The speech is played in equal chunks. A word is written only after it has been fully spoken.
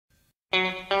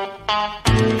Hey,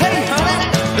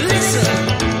 honey, listen.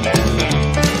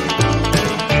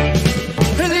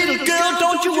 Hey, little girl,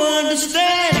 don't you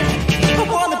understand? I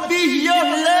wanna be your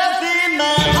loving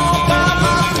man all by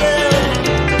myself.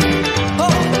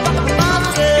 All by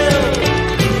myself.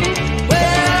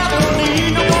 Well, I don't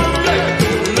need no one to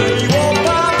love you all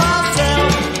by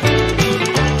myself.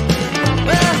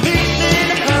 Well, he's in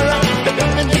a hurry,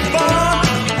 coming too far.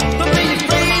 Don't be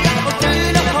afraid I will do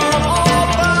no harm all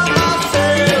by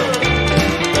myself.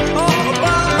 All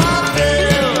by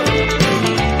myself.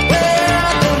 Well,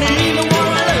 I don't need no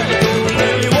one to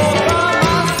love you all by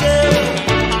myself.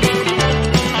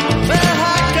 Well,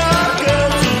 I got a girl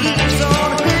who lives on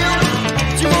a hill.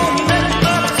 She won't let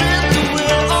love sit the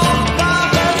wheel all by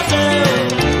herself.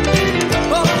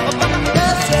 All by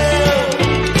herself.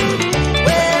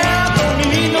 Well, I don't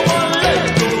need no one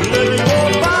to love you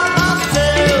all by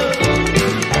myself.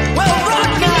 Well,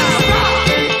 rock now, rock.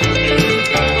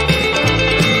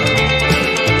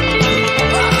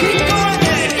 Rock, keep going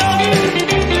there, go.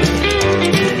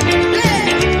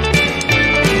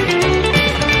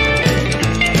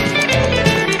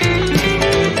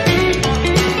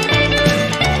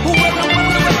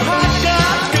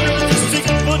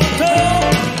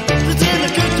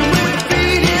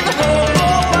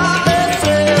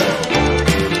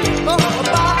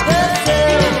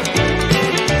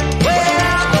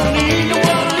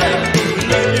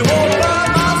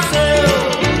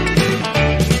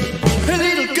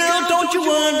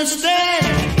 Understand?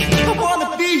 I wanna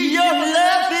be your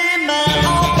loving man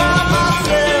all by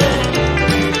myself.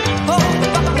 All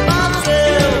by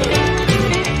myself.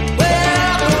 Well,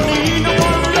 I don't need no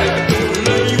one to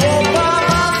love you all by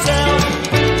myself.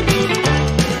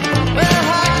 Well,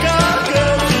 I got a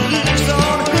girl who lives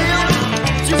on a hill.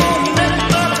 She won't let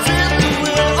love sit the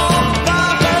wheel all by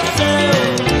herself.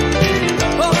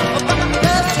 All by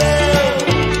herself.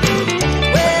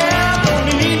 Well, I don't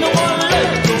need no one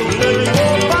to love you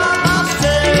all by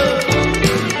myself.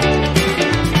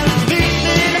 Leave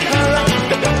me in a hurry,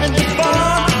 coming too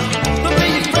far. Don't be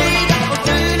afraid I will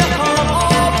do no harm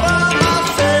all by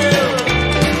myself.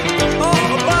 All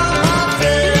by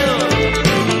myself.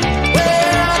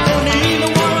 Well, I don't need no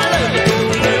one to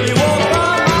love you all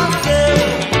by myself.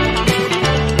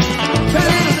 Hey,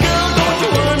 little girl, don't you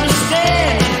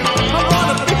understand? I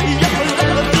wanna be your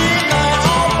loving man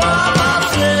all by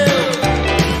myself.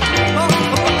 All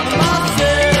by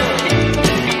myself.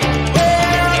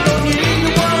 Well, I don't need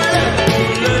no one to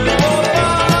love you all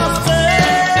by myself.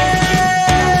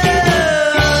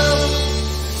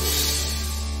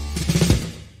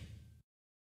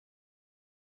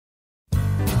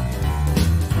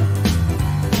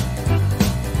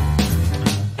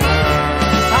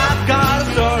 I've got a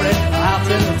story I'll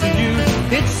tell to you.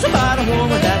 It's about a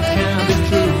woman that can be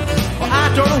true. Well, I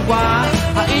don't know why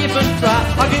I even try.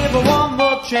 I'll give her one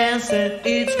more chance and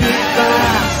it's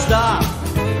goodbye.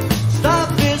 Stop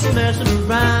this messing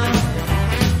around.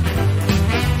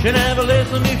 She never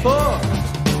listened before.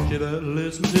 She better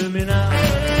listen to me now.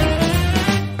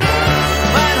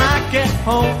 When I get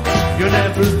home, you're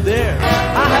never there.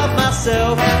 I have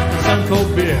myself some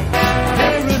cold beer.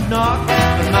 Hear a knock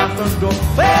at my front door.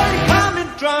 Well, you're coming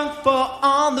drunk for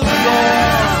on the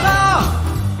floor.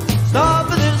 Stop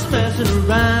this messing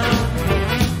around.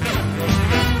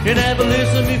 You never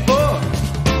listened before.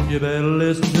 You better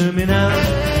listen to me now.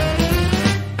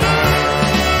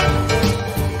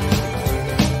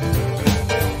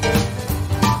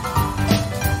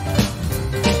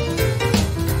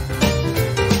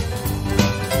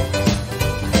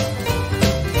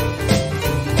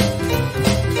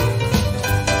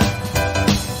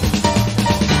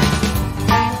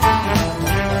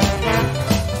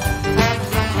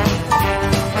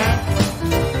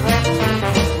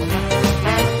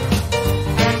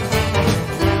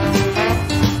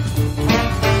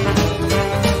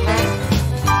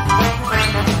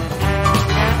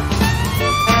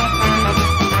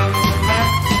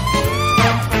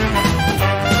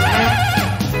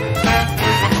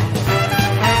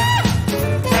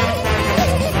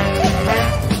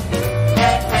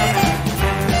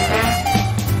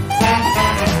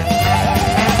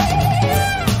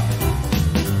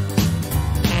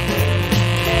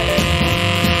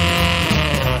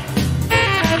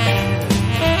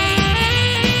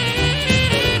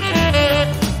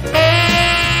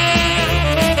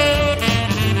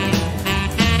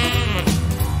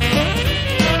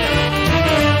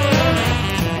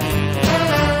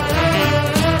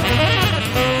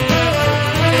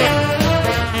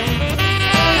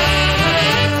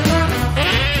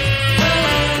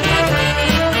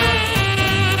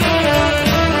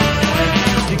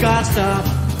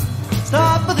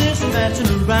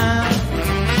 messing around.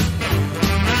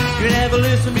 You never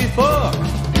listened before,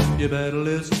 you better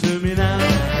listen to me now.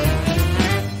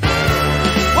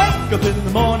 Wake up in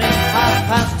the morning,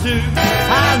 2:30.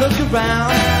 I look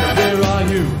around, where are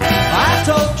you? I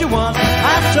told you once,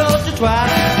 I told you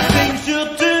twice. Things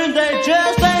you're doing, they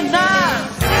just ain't nice.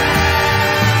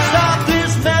 Stop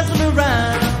this messing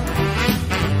around.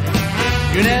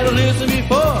 You never listened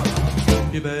before,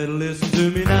 you better listen to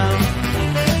me now.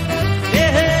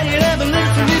 Yeah, you never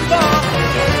listened before,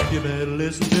 you better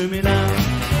listen to me now.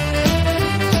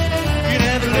 You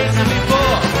never listened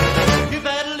before, you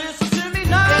better listen to me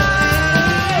now.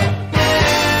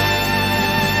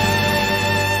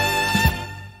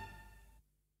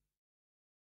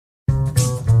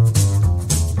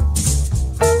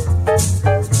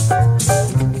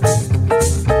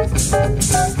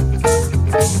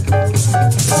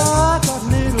 I got a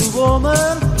little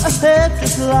woman, a head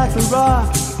just like a rock.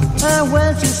 And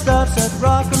when she starts that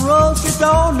rock and roll, she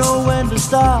don't know when to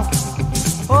stop.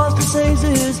 All she says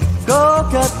is, go,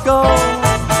 cat, go.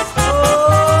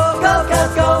 Oh, go, cat,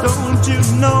 go. Don't you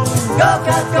know? Go,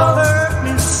 cat, go. Hurt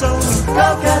me so. Go,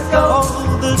 cat, go.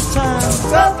 All the time.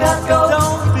 Go, cat, go.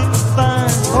 Don't feel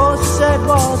fine. All she said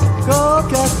was, go,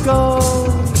 cat, go.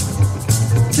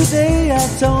 Today I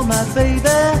told my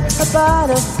baby about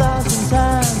 1,000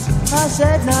 times. I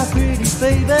said, now pretty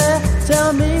baby,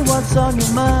 tell me what's on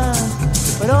your mind.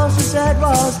 But all she said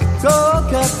was, go,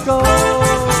 cat, go.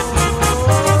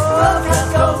 Go, cat,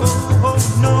 go. Oh,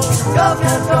 no. Go,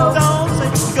 cat, go. Don't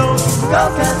say go. Go,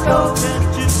 cat, go.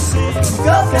 Can't you see?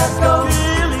 Go, cat, go.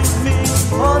 Killing me.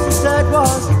 All she said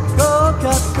was, go,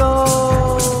 cat, go.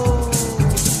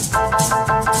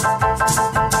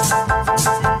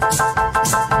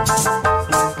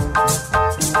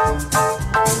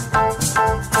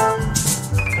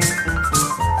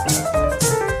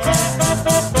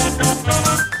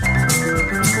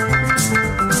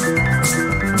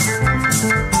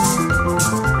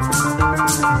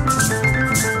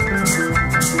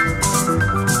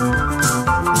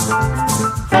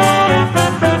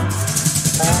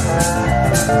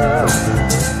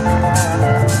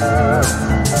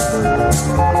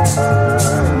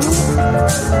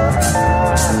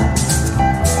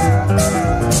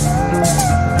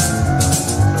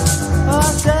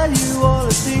 I'll tell you all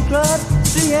a secret,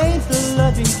 she ain't the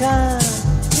loving kind.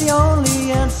 The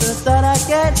only answer that I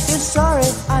get is sorry,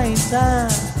 I ain't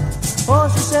time. All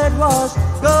she said was,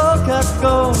 go, cat,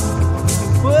 go.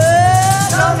 Well,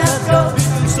 go, cat, go.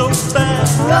 Feeling so bad.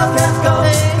 Go, cat, go.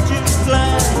 Ain't you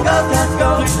glad? Go, cat, go.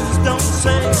 Please don't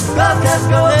say, go, cat,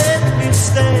 go. Let me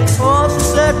stay. All she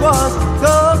said was,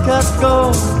 go, cat, go.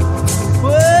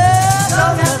 Well, go,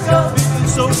 cat, go. Feeling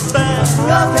so bad.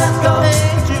 Go, cat, go.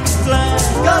 Ain't you glad?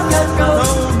 Go, cat, go.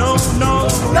 No, no, no.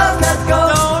 Go, cat, go.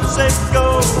 Don't say go.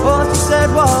 All she said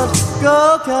was, go,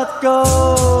 cat, go.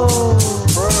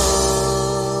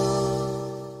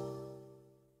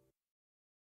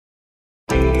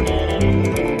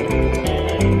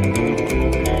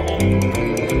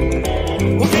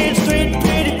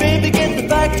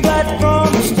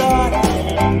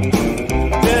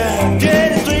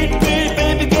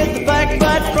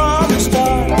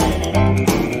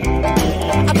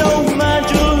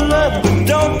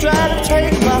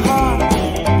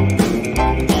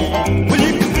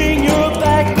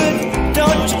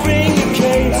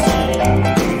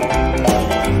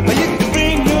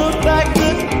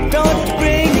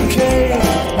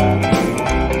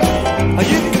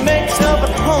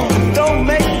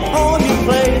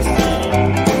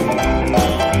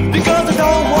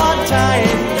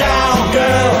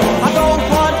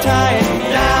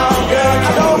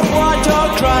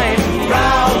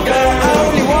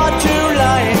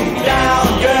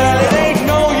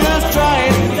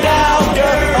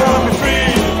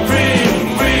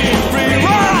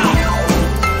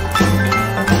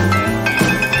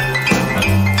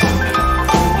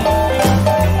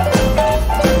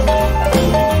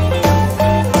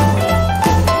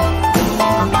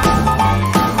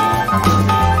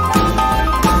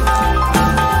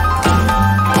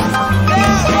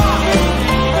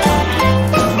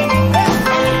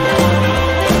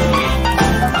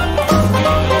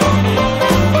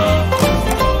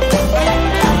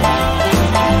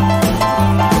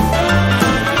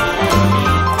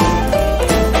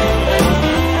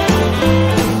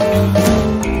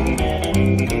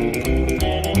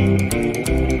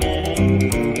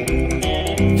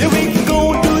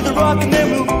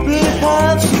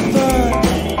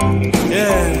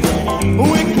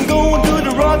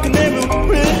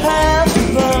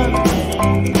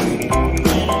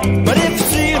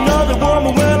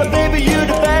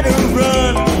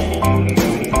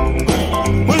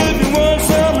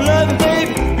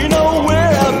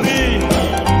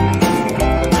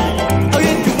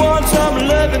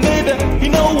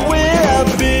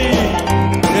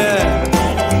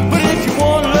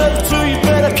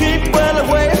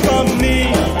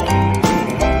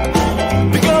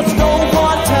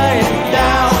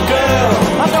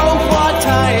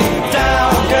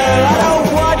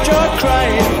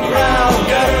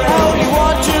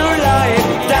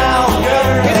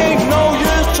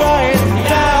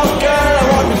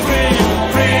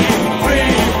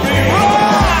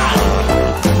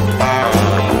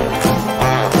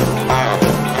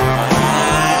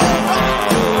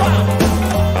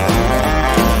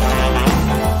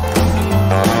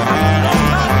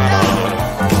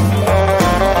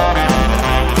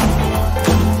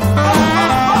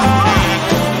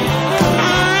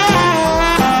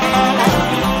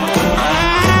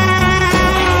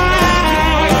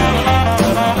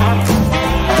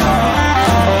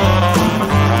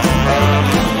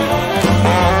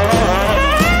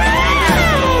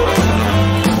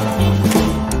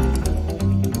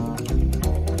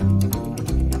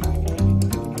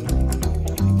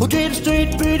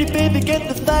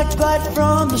 right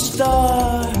from the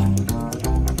start.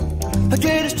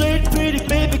 Get it straight, pretty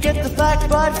baby, get the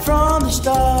fact right from the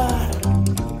start.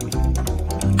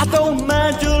 I don't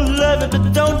mind your loving,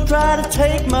 but don't try to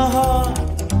take my heart.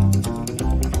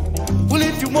 Well,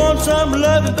 if you want some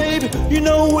loving, baby, you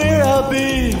know where I'll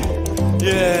be.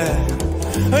 Yeah.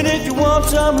 And if you want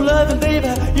some loving, baby,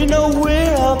 you know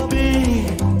where I'll be.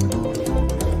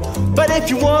 But if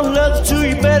you want love too,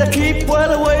 you better keep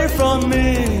well away from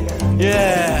me.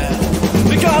 Yeah.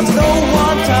 Because I don't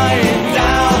want tying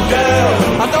down, girl.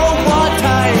 I don't want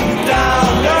tying down,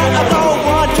 girl. I don't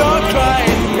want your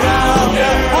crying round,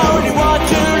 girl. I only want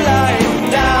you lying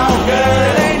down, girl.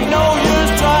 It ain't no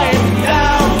use trying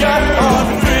down, girl. Oh,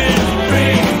 free,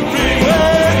 free, free.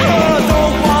 Oh, I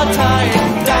don't want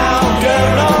tying down, girl.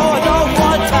 No, I don't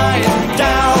want tying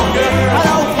down, girl. I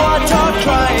don't want your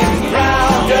crying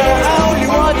round, girl. I only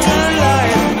want you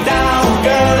lying down,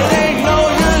 girl. It ain't no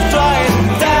use trying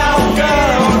down,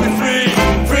 girl. Free,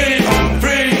 free.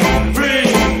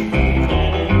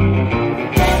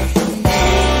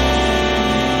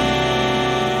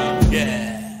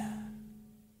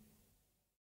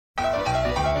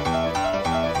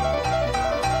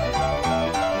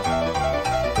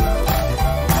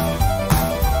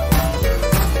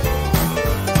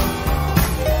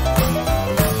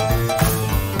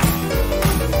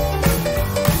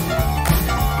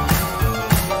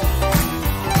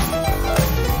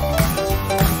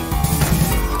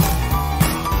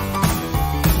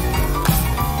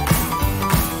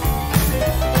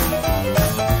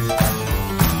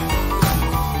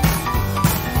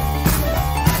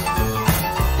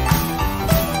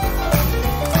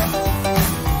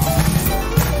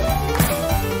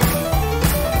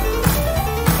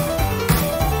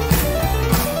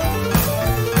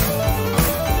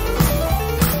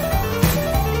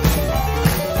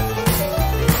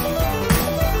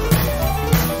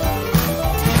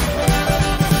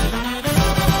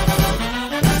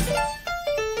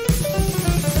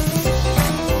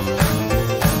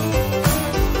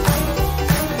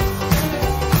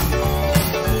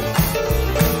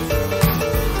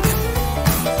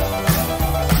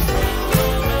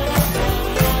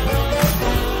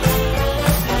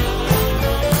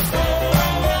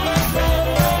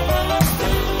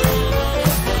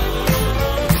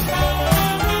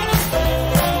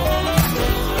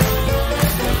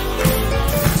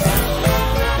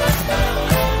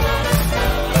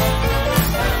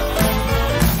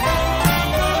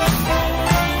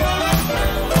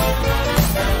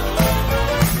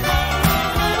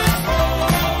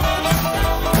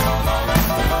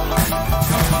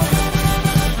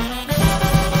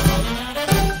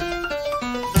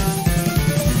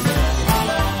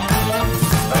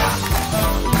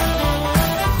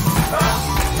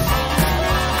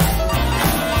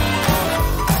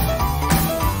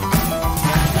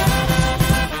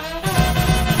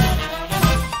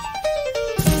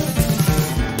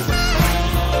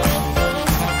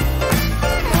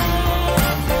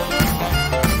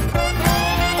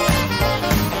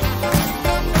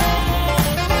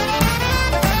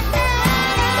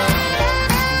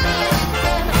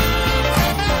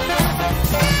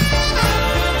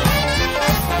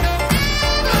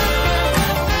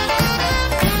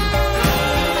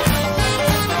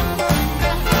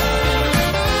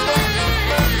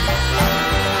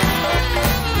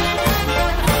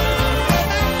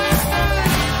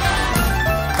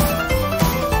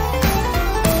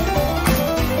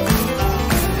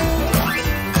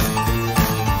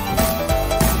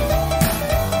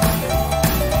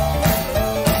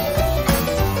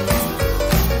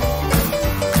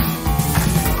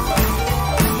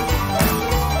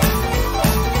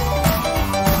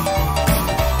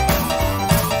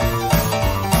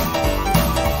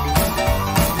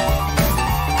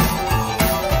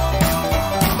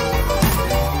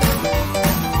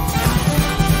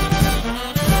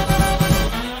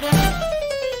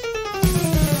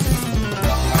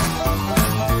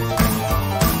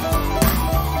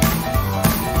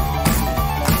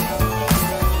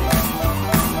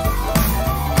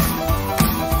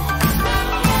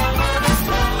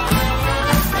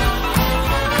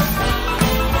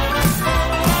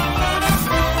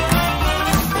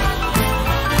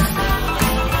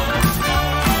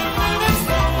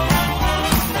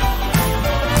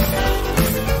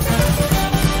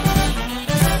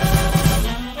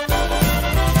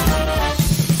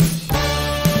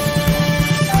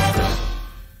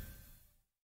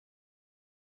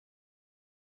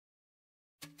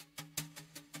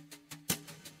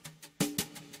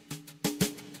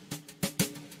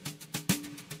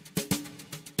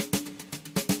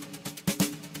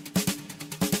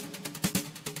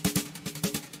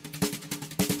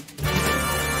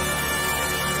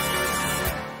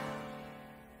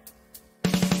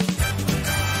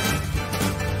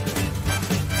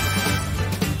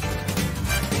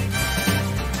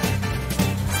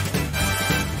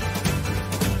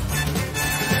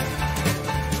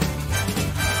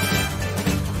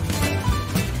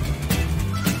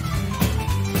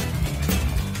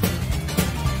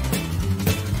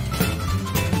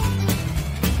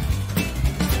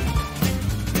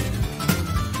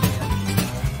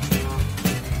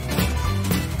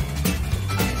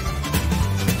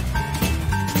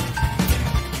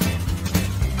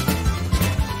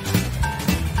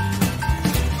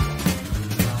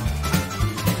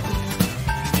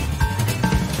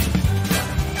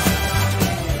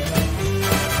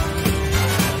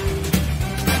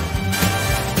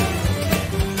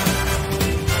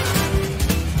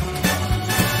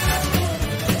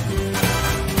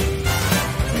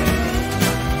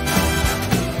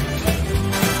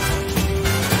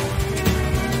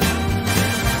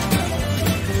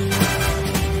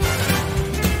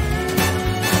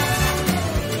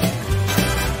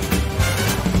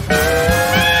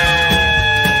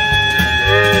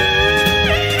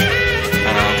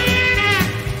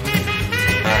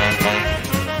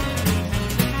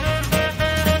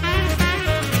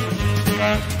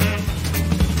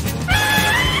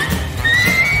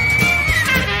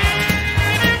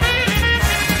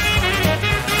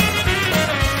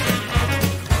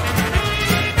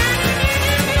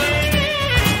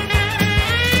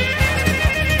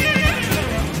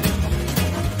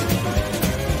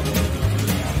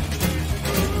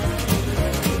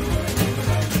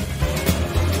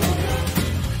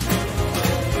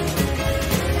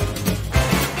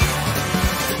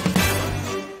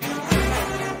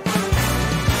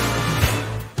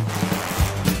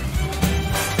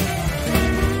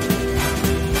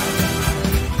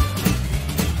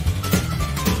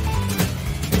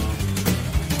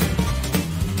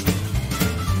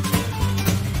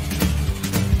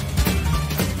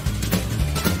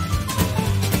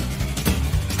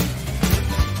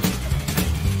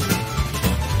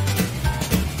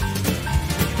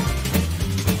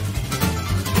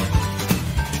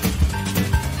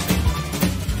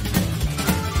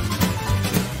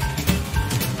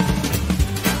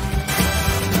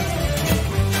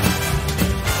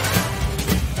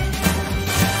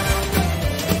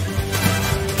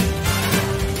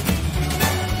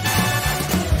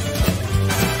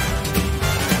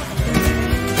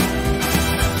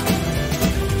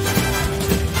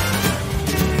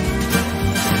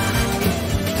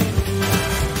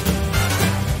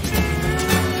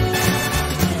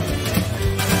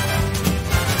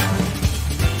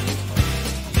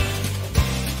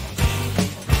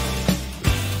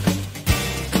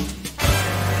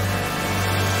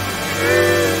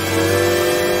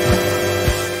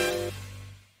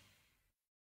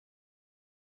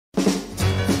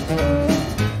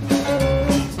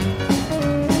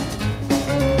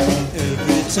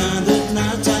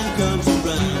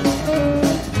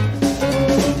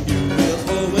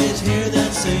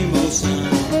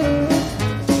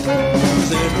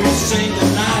 sing the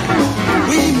night.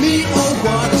 We meet, oh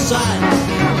what a sight.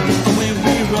 And when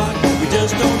we rock, we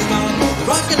just don't stop.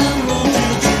 Rockin' and roll to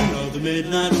the tune of the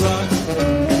midnight rock.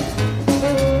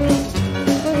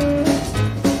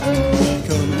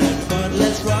 Come on everybody,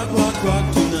 let's rock, rock, rock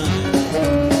tonight.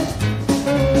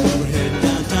 We're heading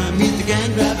downtown, meet the gang,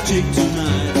 grab a chick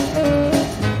tonight.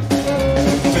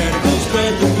 Better go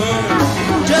spread the word,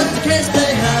 just in case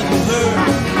they haven't heard.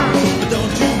 But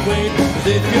don't you wait, 'cause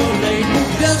if you're late, you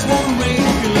just won't rain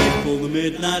if you're late for the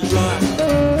midnight rock.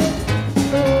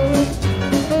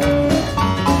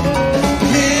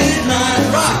 Midnight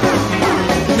rock,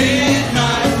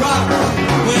 midnight rock.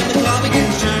 When the clock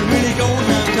begins to shine, really going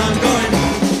have time going.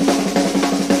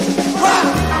 Rock!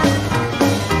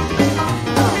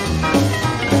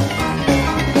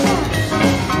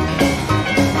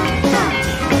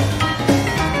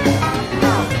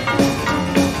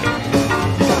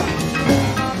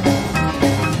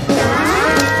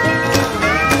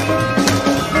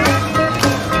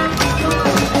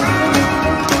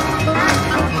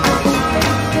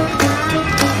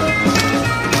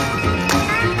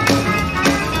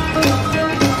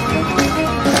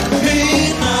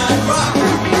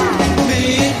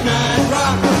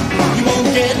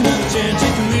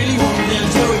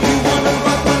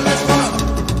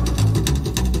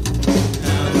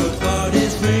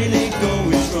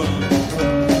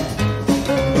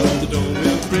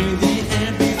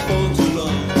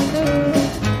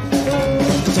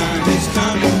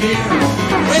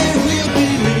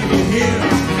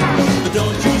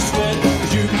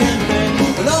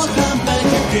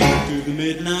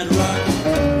 Midnight rock,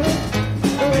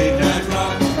 midnight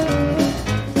rock,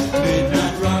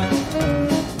 midnight rock,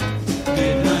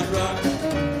 midnight rock,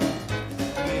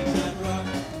 midnight rock,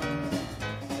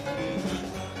 midnight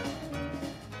rock.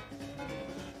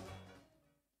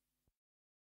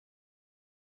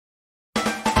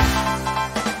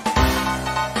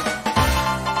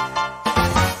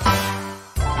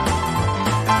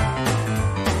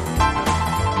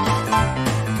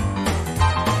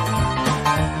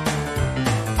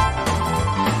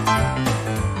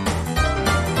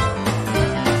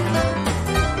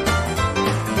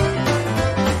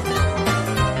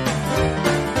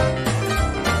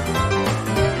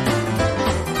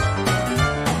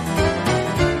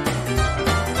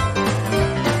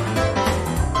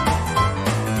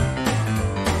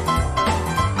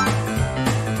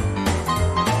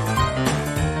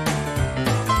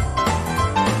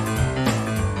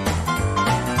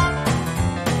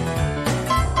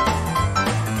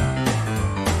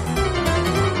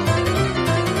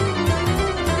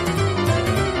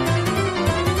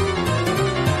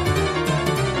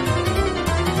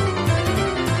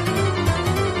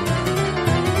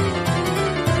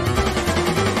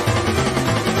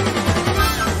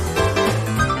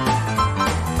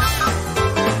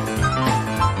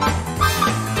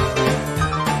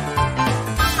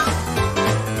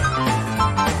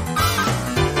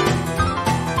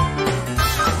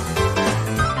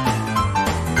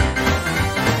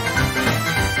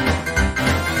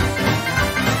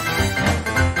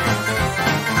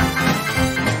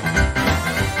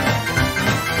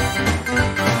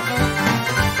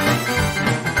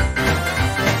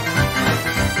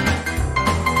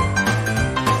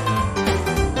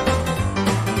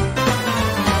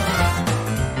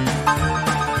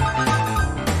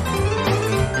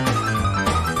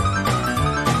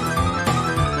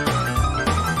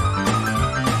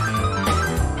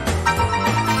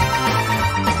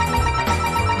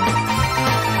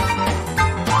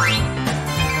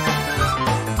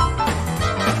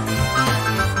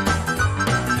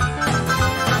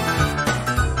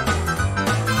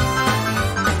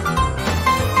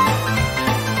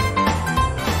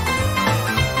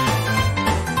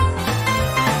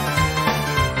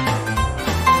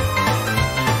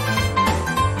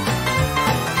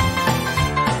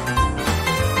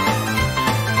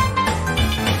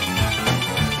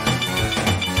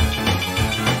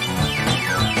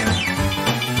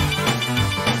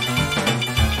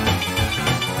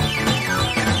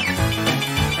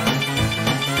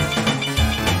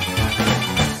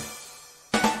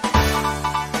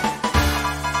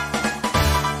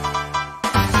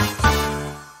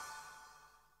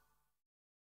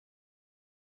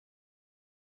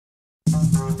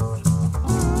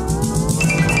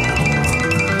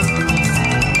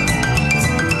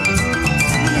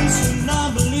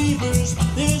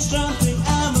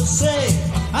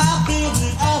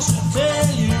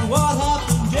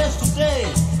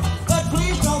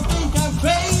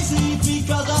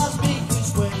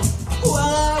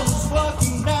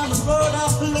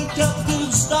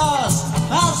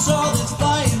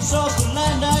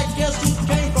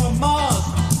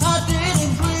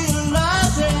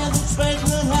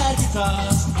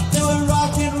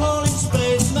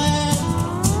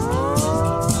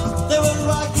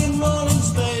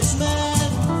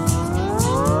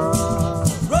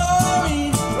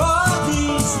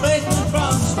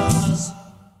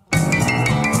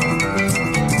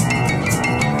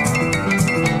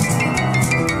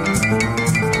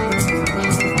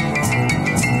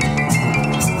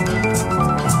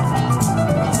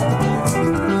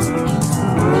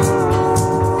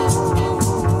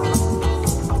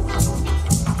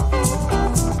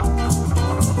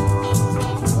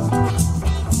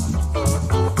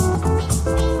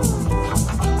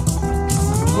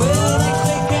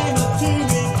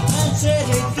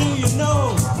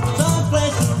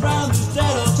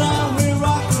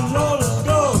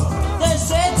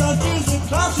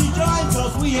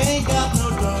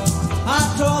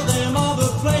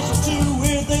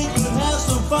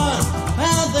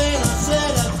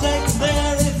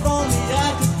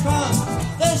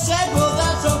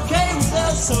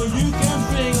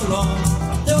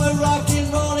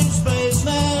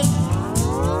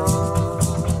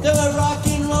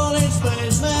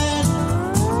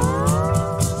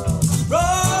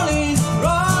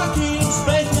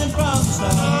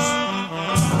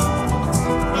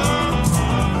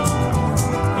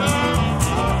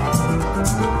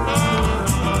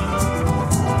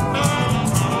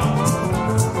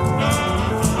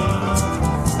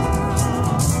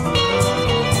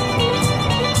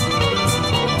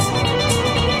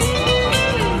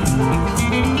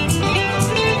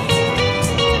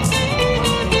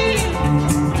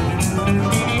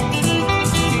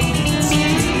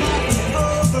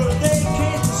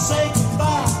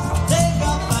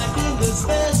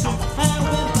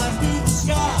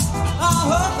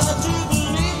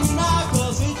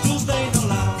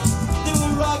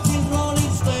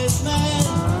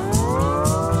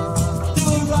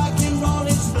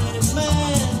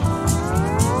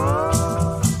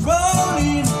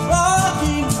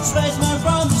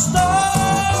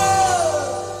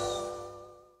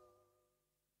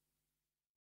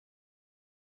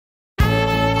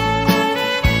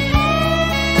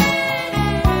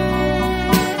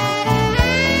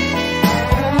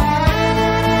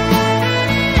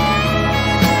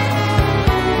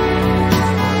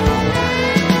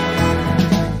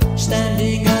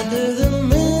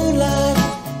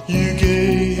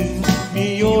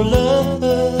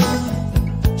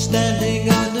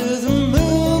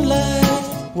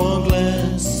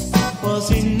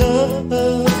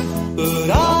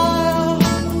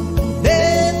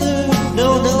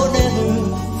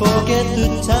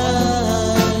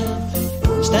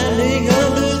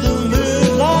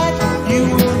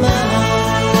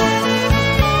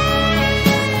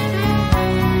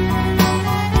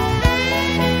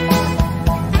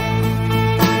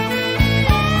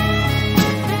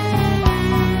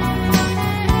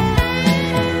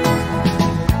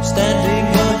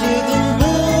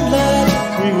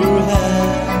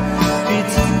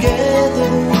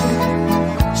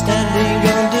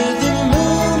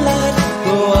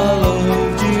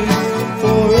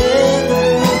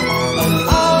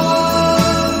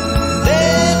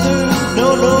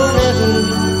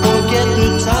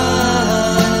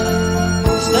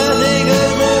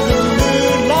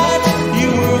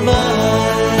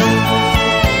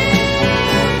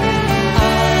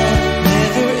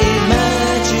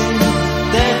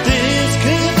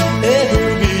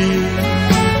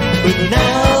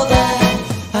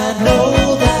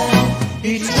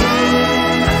 it's true.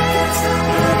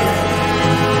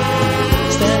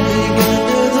 Standing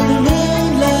under the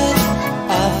moonlight,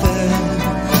 I fell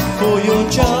for your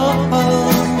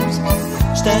charms.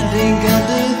 Standing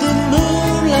under the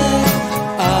moonlight,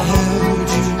 I held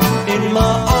you in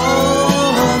my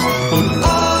arms. But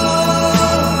I'll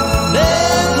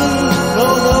never, no,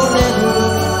 no, never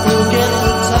forget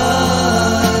the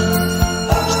time.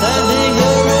 Standing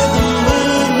under the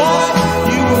moonlight,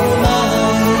 you were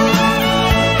mine.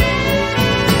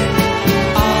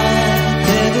 I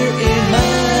never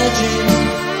imagined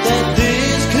that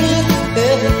this could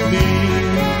ever be.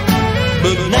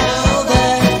 But now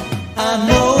that I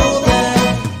know that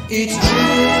it's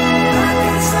true.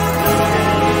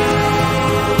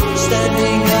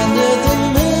 Standing under the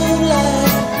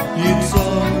moonlight, you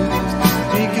told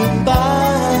me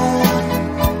goodbye.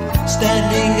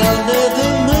 Standing under the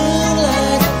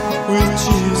moonlight, with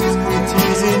tears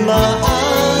in my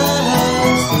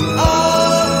eyes.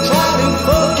 I'll try to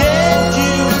forget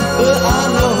you, but I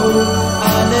know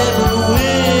I never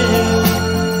will.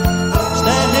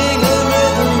 Standing under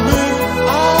the moon,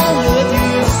 I love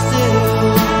you still.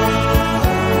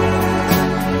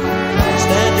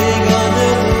 Standing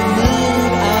under the moon,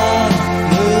 I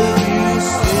love you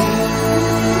still.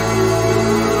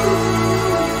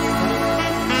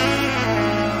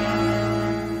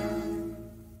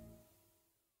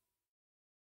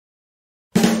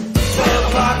 12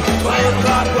 o'clock, 12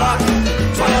 o'clock rock.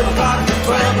 12 o'clock,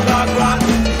 12 o'clock rock.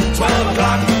 12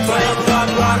 o'clock, 12 o'clock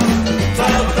rock.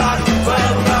 12 o'clock,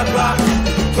 12 o'clock rock.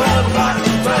 12 o'clock,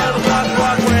 12 o'clock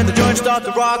rock. When the joints start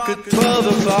to rock at 12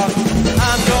 o'clock,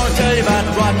 I'm gonna tell you about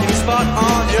the rocking spot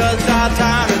on the other side of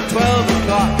town at 12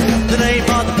 o'clock. The name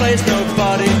of the place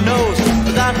nobody knows,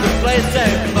 but that's the place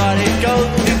everybody goes.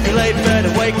 If you're late,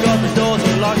 better wake up, the doors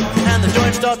are locked, and the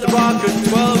joints start to rock at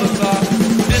 12 o'clock.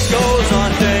 This goes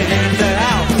on day in, day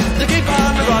out. They keep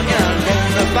on rocking and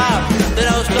rolling about. They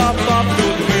don't stop up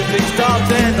till the music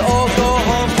stops, and they all go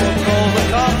home for 12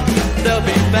 o'clock. They'll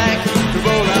be back to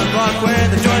roll and rock when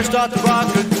the joints start to rock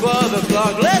at 12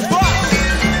 o'clock. Let's rock!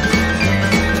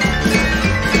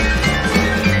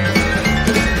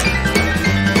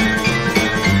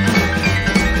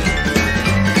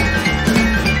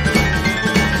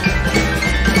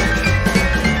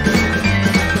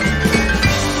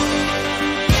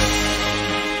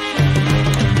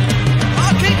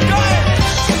 I'll keep going!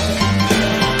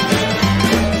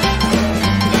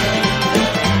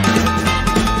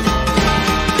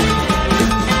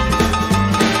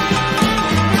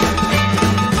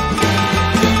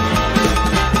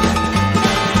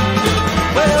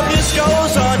 Well, this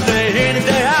goes on day in and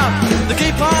day out. They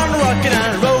keep on rocking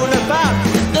and rolling about.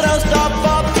 They don't stop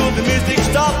up till the music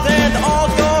stops, and they all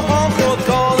go home for the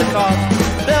call the cops.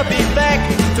 They'll be back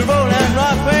to roll and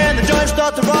rock when the joints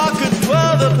start to rock at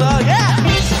 12 o'clock. Yeah!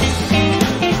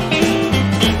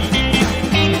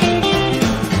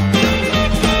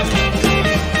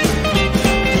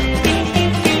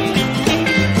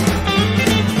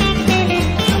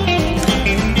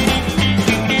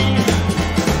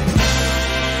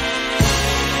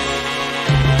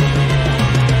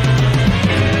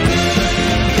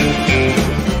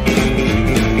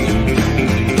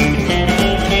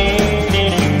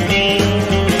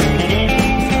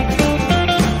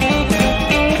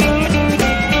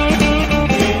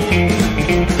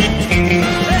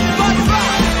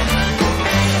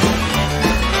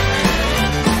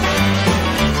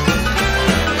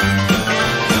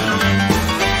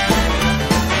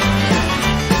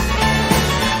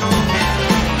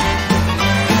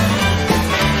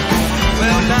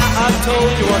 I've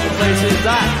told you what the place is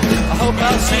at. I hope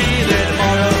I'll see you there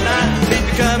tomorrow night. If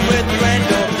you come with a friend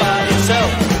or by yourself,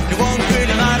 it won't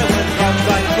really matter when the rock's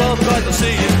like 12, cause I'll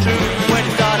see it's true when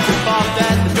it starts to pop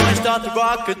and the joints start to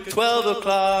rock at 12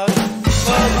 o'clock. 12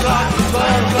 o'clock,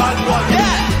 12 o'clock rock,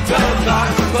 yeah! 12 o'clock,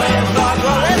 12 o'clock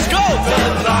rock, let's go!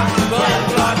 12 o'clock, 12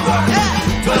 o'clock rock,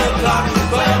 yeah! 12 o'clock,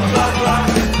 12 o'clock rock.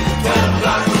 12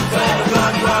 o'clock, 12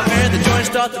 o'clock rock, and the joints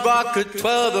start to rock at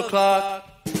 12 o'clock.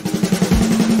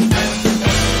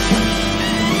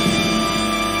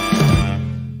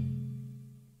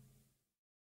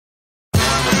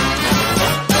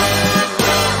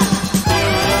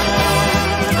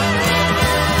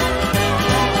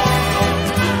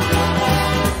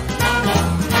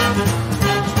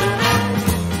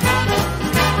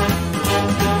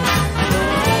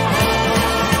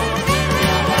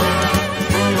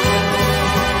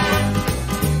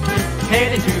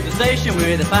 Heading to the station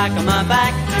with a pack on my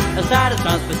back, a side of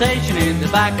transportation in the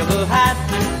back of a hat.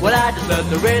 Well, I just love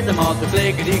the rhythm of the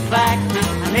clickety-clack,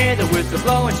 and hear the whistle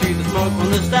blowing, see the smoke from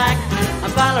the stack.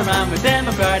 I'm following around with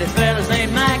Democratic fellas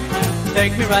named Mac.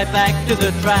 take me right back to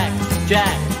the track.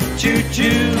 Jack,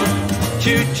 choo-choo,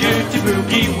 choo-choo,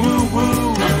 boogie,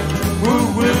 woo-woo,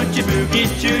 woo-woo, boogie,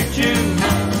 choo-choo.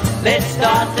 Let's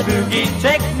start the boogie,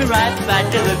 take me right back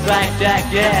to the track,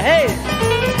 Jack, yeah, hey!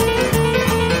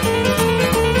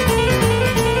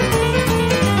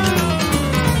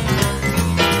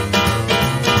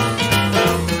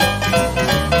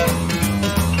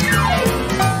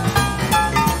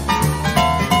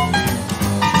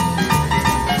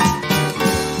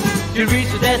 To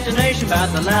reach the destination about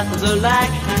the last of the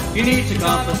lack, you need some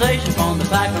compensation from the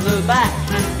back of the back.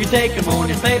 You take a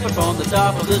morning paper from the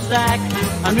top of the stack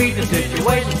and read the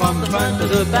situation from the front to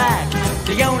the back.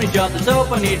 The only job that's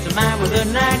open needs a man with a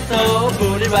knack, so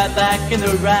put it right back in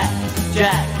the rack.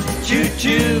 Jack,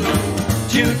 choo-choo,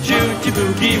 choo-choo,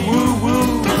 boogie,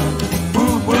 woo-woo,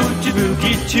 woo-woo,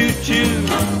 boogie, choo-choo,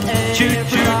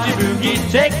 choo-choo, boogie,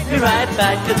 take me right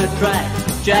back to the track.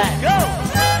 Jack, go!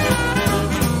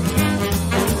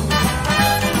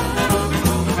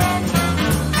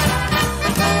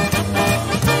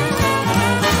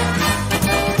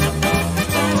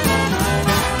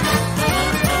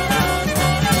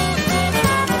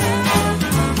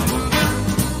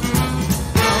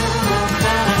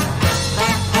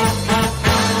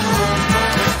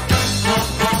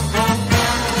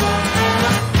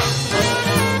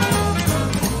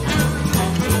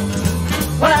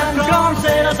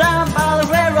 Down by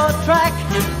the railroad track,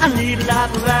 I need a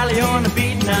light rally on a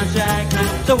beaten down shack.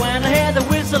 So when I hear the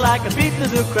whistle I can beat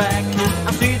through the crack,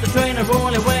 I see the train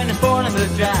rolling when it's falling the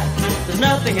jack. There's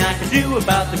nothing I can do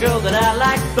about the girl that I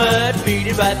like, but beat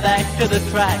it right back to the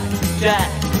track. Jack,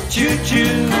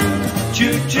 choo-choo,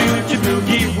 choo-choo,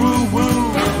 boogie,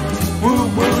 woo-woo,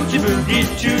 woo-woo, boogie,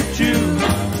 choo-choo,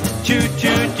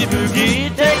 choo-choo,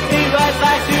 boogie, take me right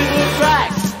back to the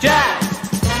tracks. Jack.